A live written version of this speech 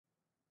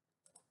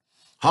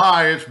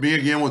Hi, it's me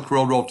again with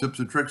Corel Tips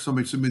and Tricks.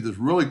 Somebody sent me this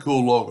really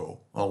cool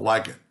logo. I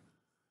like it.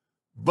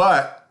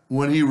 But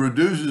when he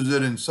reduces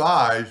it in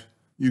size,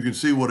 you can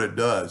see what it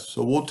does.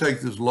 So we'll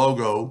take this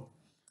logo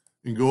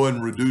and go ahead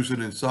and reduce it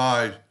in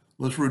size.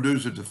 Let's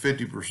reduce it to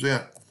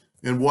 50%.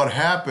 And what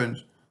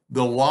happens,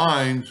 the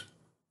lines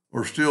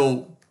are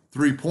still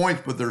 3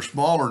 points, but they're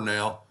smaller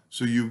now.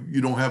 So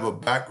you don't have a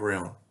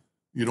background.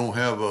 You don't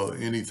have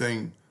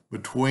anything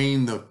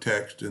between the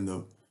text and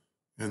the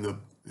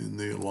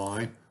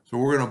line. So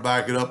we're going to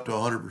back it up to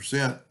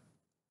 100%.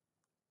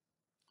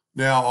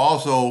 Now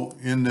also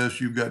in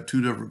this, you've got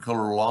two different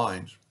color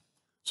lines.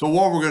 So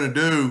what we're going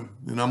to do,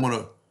 and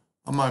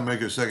I might make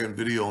a second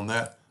video on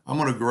that. I'm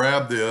going to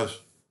grab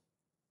this.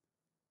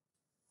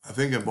 I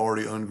think I've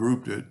already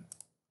ungrouped it.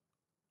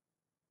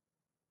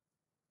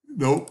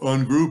 Nope,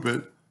 ungroup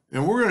it.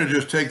 And we're going to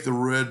just take the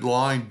red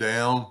line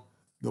down,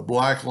 the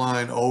black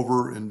line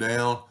over and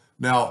down.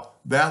 Now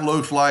that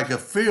looks like a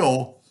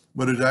fill,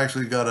 but it's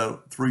actually got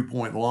a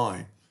 3-point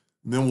line.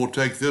 And then we'll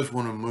take this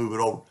one and move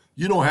it over.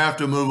 You don't have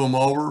to move them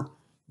over,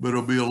 but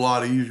it'll be a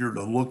lot easier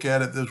to look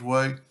at it this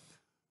way.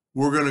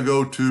 We're going to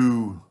go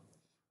to,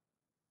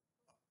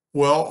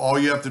 well, all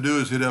you have to do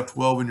is hit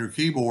F12 on your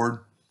keyboard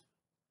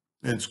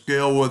and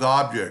scale with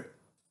object.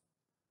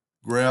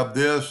 Grab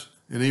this,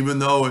 and even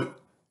though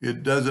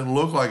it doesn't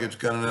look like it's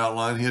got an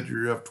outline, hit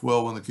your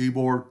F12 on the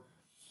keyboard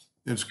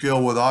and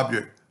scale with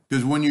object.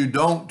 Because when you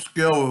don't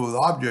scale with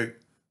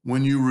object,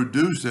 when you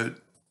reduce it,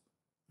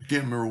 I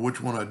can't remember which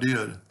one I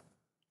did,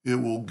 it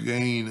will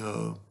gain,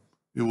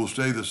 it will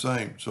stay the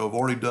same. So I've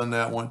already done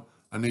that one.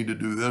 I need to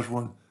do this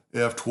one,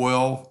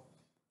 F12,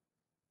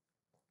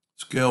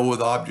 scale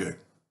with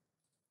object.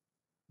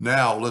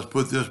 Now let's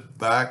put this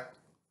back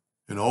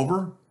and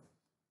over.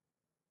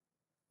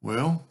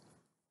 Well,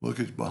 look,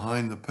 it's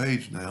behind the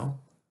page now.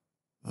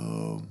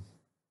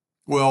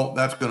 Well,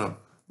 that's gonna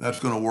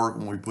work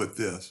when we put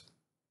this,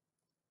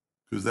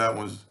 because that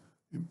one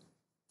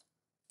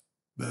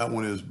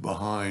is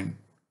behind.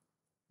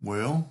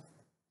 Well,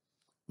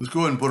 let's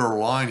go ahead and put our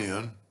line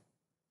in.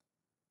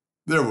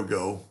 There we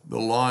go. The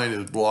line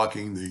is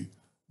blocking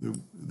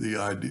the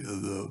idea,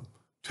 the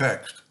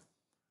text.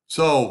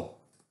 So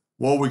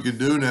what we can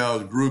do now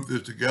is group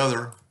this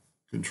together,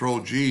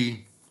 Control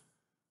G,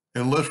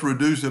 and let's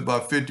reduce it by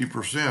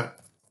 50%.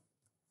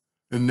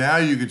 And now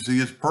you can see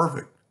it's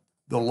perfect.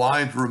 The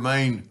lines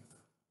remain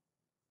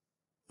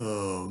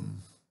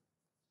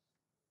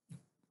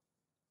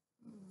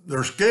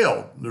they're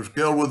scaled. They're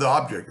scaled with the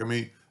object. I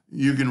mean,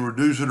 you can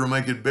reduce it or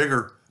make it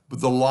bigger, but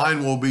the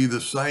line will be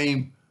the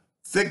same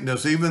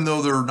thickness, even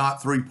though they're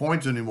not 3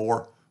 points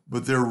anymore,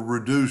 but they're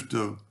reduced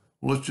to,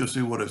 let's just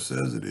see what it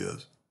says it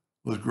is.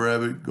 Let's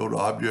grab it, go to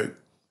object,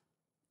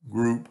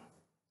 group,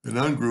 and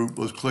ungroup.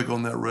 Let's click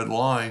on that red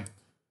line.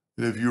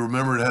 And if you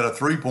remember, it had a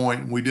 3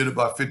 point, and we did it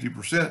by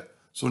 50%.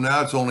 So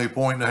now it's only 1.5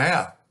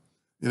 points.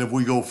 And if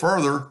we go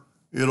further,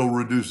 it'll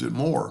reduce it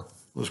more.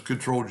 Let's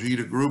Control G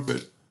to group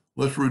it.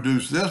 Let's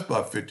reduce this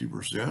by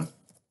 50%.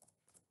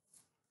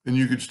 And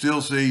you can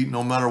still see,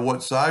 no matter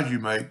what size you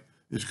make,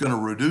 it's going to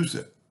reduce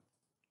it.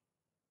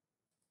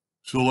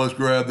 So let's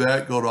grab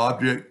that, go to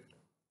object,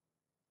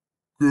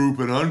 group,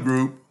 and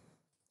ungroup.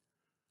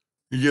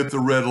 You get the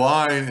red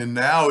line, and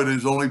now it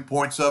is only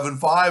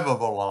 0.75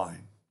 of a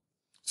line.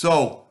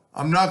 So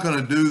I'm not going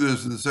to do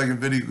this in the second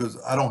video because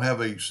I don't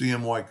have a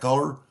CMY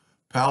color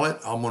palette.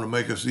 I'm going to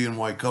make a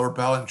CMY color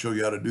palette and show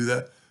you how to do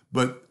that.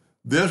 But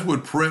this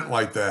would print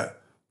like that.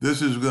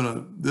 This is a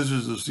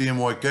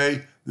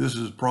CMYK. This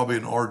is probably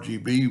an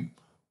RGB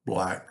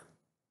black.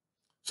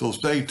 So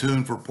stay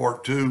tuned for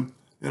part 2.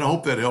 And I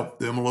hope that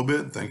helped them a little bit.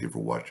 And thank you for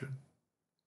watching.